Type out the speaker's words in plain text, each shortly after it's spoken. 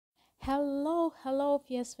Hello,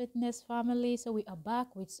 PS Fitness family. So we are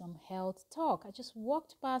back with some health talk. I just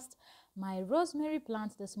walked past my rosemary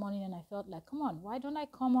plant this morning and I felt like, come on, why don't I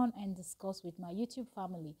come on and discuss with my YouTube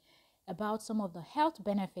family about some of the health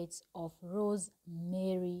benefits of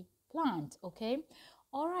rosemary plant, okay?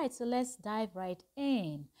 All right, so let's dive right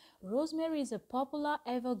in. Rosemary is a popular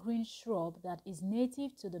evergreen shrub that is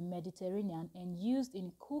native to the Mediterranean and used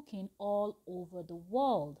in cooking all over the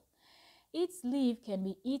world. Its leaf can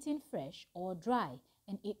be eaten fresh or dry,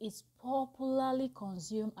 and it is popularly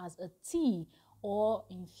consumed as a tea or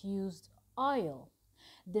infused oil.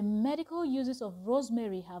 The medical uses of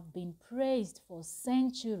rosemary have been praised for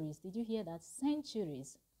centuries. Did you hear that?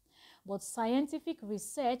 Centuries. But scientific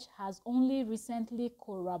research has only recently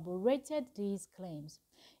corroborated these claims.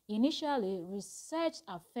 Initially, research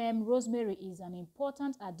affirmed rosemary is an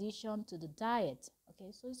important addition to the diet.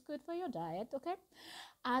 Okay, so it's good for your diet, okay?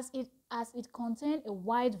 As it contains a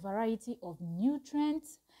wide variety of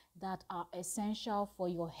nutrients that are essential for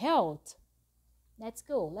your health. Let's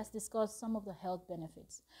go. Let's discuss some of the health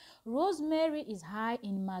benefits. Rosemary is high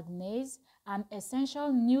in manganese, an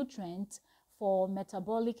essential nutrient for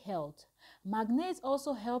metabolic health. Manganese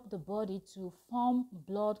also helps the body to form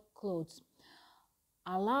blood clots,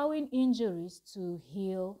 allowing injuries to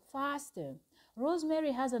heal faster.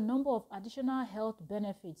 Rosemary has a number of additional health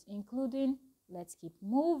benefits, including, let's keep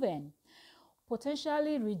moving,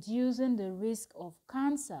 potentially reducing the risk of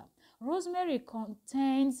cancer. Rosemary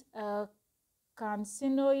contains a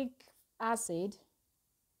carcinoic acid,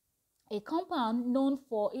 a compound known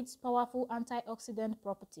for its powerful antioxidant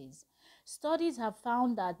properties. Studies have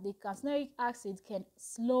found that the carcinoic acid can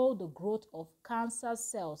slow the growth of cancer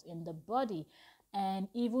cells in the body and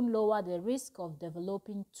even lower the risk of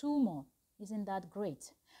developing tumor. Isn't that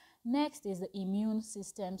great? Next is the immune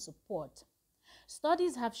system support.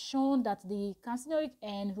 Studies have shown that the carcinoic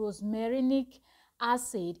and rosmarinic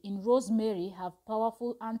acid in rosemary have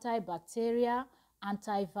powerful antibacterial,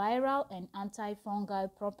 antiviral, and antifungal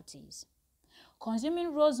properties.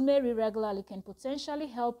 Consuming rosemary regularly can potentially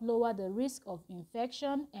help lower the risk of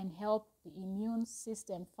infection and help the immune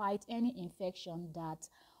system fight any infection that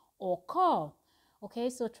occur.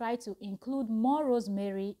 Okay, so try to include more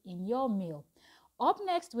rosemary in your meal. Up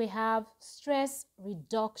next, we have stress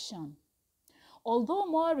reduction. Although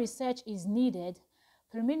more research is needed,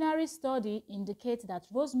 preliminary studies indicate that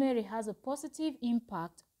rosemary has a positive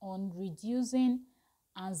impact on reducing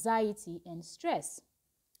anxiety and stress.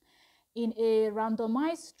 In a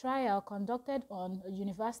randomized trial conducted on a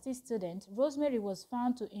university student, rosemary was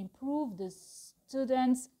found to improve the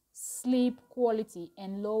students' sleep quality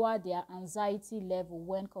and lower their anxiety level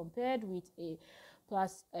when compared with a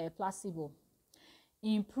placebo.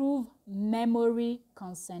 Improve memory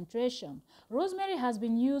concentration. Rosemary has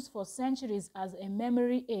been used for centuries as a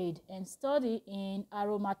memory aid, and study in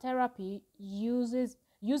aromatherapy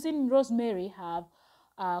using rosemary have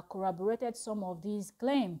corroborated some of these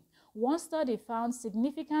claims. One study found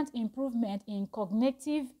significant improvement in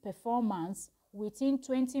cognitive performance within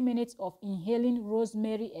 20 minutes of inhaling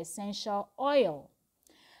rosemary essential oil.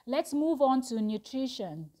 Let's move on to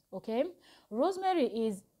nutrition, okay? Rosemary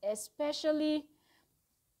is especially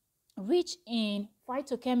rich in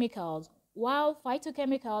phytochemicals. While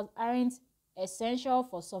phytochemicals aren't essential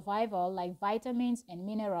for survival like vitamins and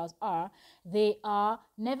minerals are, they are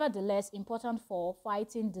nevertheless important for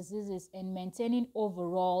fighting diseases and maintaining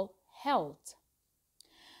overall health.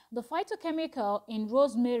 The phytochemical in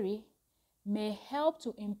rosemary may help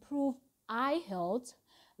to improve eye health,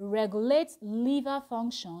 regulate liver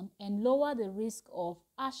function, and lower the risk of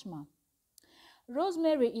asthma.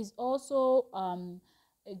 Rosemary is also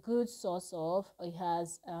a good source of, it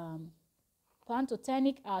has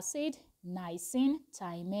pantothenic acid, niacin,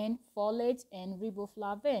 thiamine, folate, and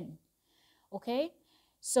riboflavin. Okay,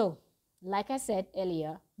 so like I said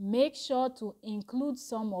earlier, make sure to include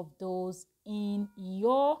some of those in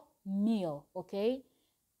your meal. Okay,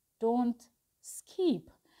 don't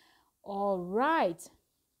skip. All right,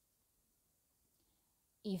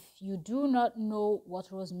 if you do not know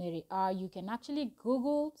what rosemary are, you can actually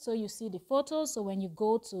Google so you see the photos. So when you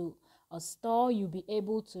go to a store, you'll be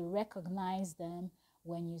able to recognize them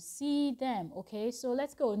when you see them. Okay, so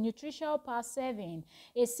let's go. Nutritional per serving.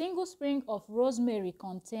 A single sprig of rosemary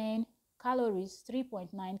contains calories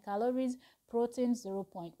 3.9 calories, protein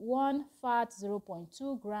 0.1, fat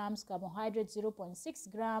 0.2 grams, carbohydrate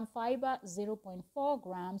 0.6 grams, fiber 0.4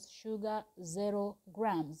 grams, sugar 0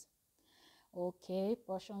 grams. Okay,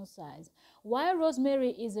 portion size. While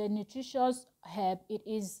rosemary is a nutritious herb, it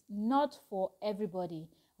is not for everybody.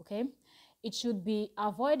 Okay, it should be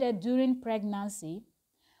avoided during pregnancy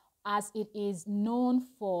as it is known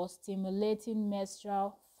for stimulating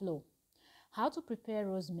menstrual flow. How to prepare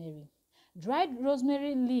rosemary. Dried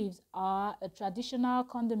rosemary leaves are a traditional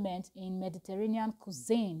condiment in Mediterranean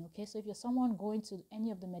cuisine. Okay, so if you're someone going to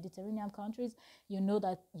any of the Mediterranean countries, you know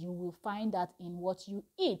that you will find that in what you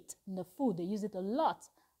eat, in the food. They use it a lot.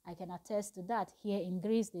 I can attest to that. Here in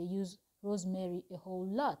Greece, they use rosemary a whole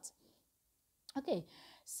lot. Okay,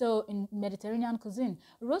 so in Mediterranean cuisine,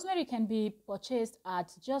 rosemary can be purchased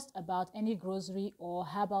at just about any grocery or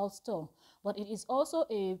herbal store, but it is also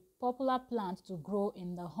a popular plant to grow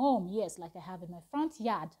in the home. Yes, like I have in my front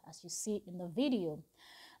yard, as you see in the video.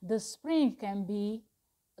 The spring can be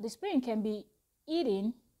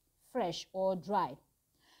eaten fresh or dry.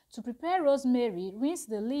 To prepare rosemary, rinse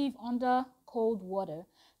the leaf under cold water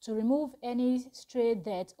to remove any stray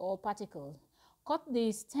dirt or particles. Cut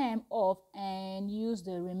the stem off and use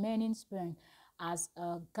the remaining spring as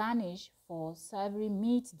a garnish for savory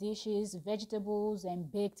meat dishes, vegetables,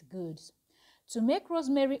 and baked goods. To make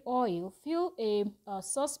rosemary oil, fill a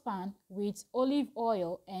saucepan with olive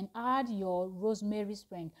oil and add your rosemary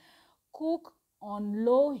spring. Cook on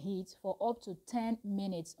low heat for up to 10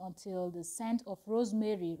 minutes until the scent of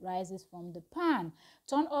rosemary rises from the pan.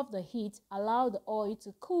 Turn off the heat, allow the oil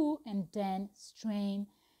to cool, and then strain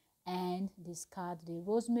and discard the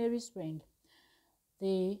rosemary spring.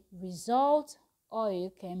 The result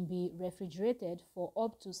oil can be refrigerated for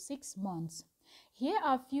up to 6 months. Here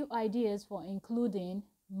are a few ideas for including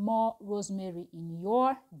more rosemary in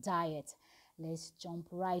your diet. Let's jump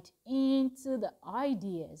right into the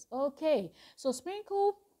ideas. Okay, so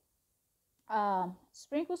sprinkle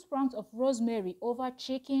sprouts of rosemary over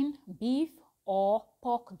chicken, beef, or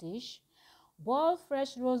pork dish. Boil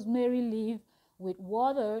fresh rosemary leaf with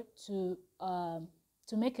water to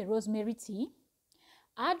make a rosemary tea.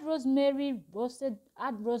 Add rosemary,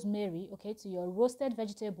 okay, to your roasted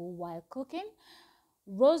vegetable while cooking.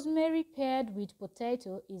 Rosemary paired with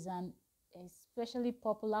potato is an especially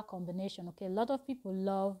popular combination. Okay, a lot of people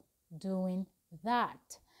love doing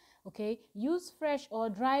that. Okay, use fresh or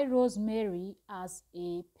dry rosemary as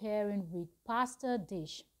a pairing with pasta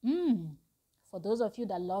dish. For those of you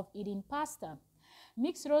that love eating pasta,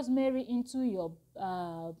 mix rosemary into your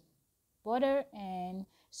butter and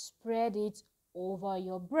spread it over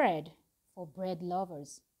your bread. For bread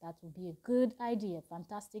lovers, that would be a good idea.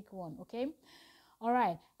 Fantastic one. Okay, all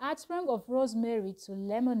right, add sprig of rosemary to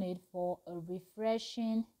lemonade for a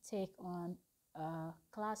refreshing take on a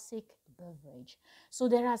classic beverage. So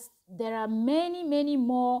there are many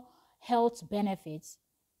more health benefits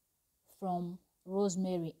from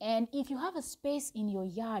rosemary. And if you have a space in your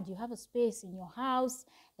yard, you have a space in your house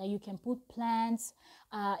that you can put plants,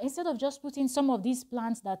 instead of just putting some of these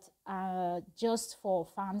plants that are just for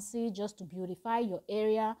fancy, just to beautify your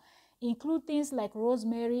area, include things like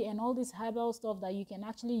rosemary and all this herbal stuff that you can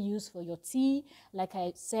actually use for your tea. Like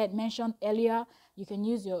I mentioned earlier, you can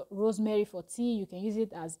use your rosemary for tea. You can use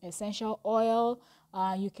it as essential oil.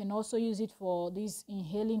 You can also use it for this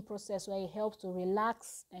inhaling process where it helps to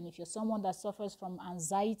relax. And if you're someone that suffers from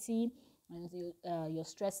anxiety and your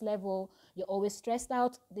stress level, you're always stressed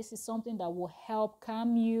out, this is something that will help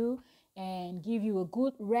calm you and give you a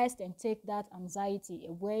good rest and take that anxiety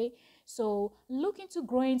away. So look into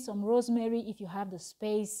growing some rosemary if you have the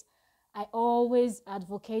space. I always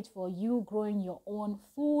advocate for you growing your own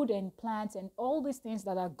food and plants and all these things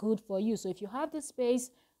that are good for you. So if you have the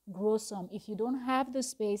space, grow some. If you don't have the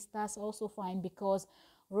space, that's also fine, because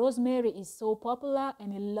rosemary is so popular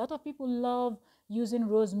and a lot of people love using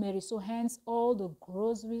rosemary. So hence all the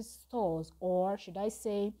grocery stores, or should I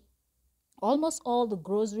say almost all the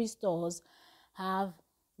grocery stores, have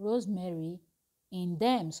rosemary in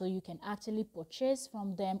them. So you can actually purchase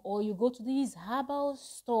from them, or you go to these herbal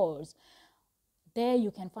stores. There you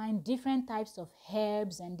can find different types of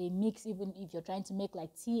herbs, and they mix. Even if you're trying to make like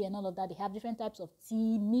tea and all of that, they have different types of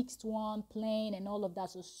tea, mixed one, plain, and all of that.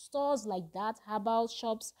 So stores like that, herbal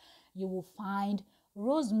shops, you will find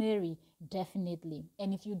rosemary definitely.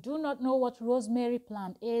 And if you do not know what rosemary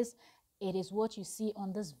plant is, it is what you see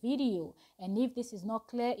on this video. And if this is not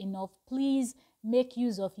clear enough, please make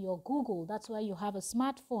use of your Google. That's why you have a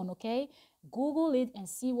smartphone, okay? Google it and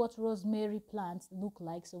see what rosemary plants look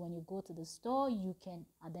like. So when you go to the store, you can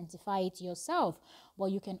identify it yourself.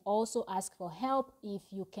 But you can also ask for help if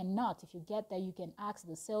you cannot. If you get there, you can ask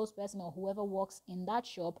the salesperson or whoever works in that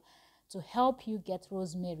shop to help you get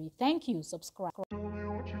rosemary. Thank you. Subscribe.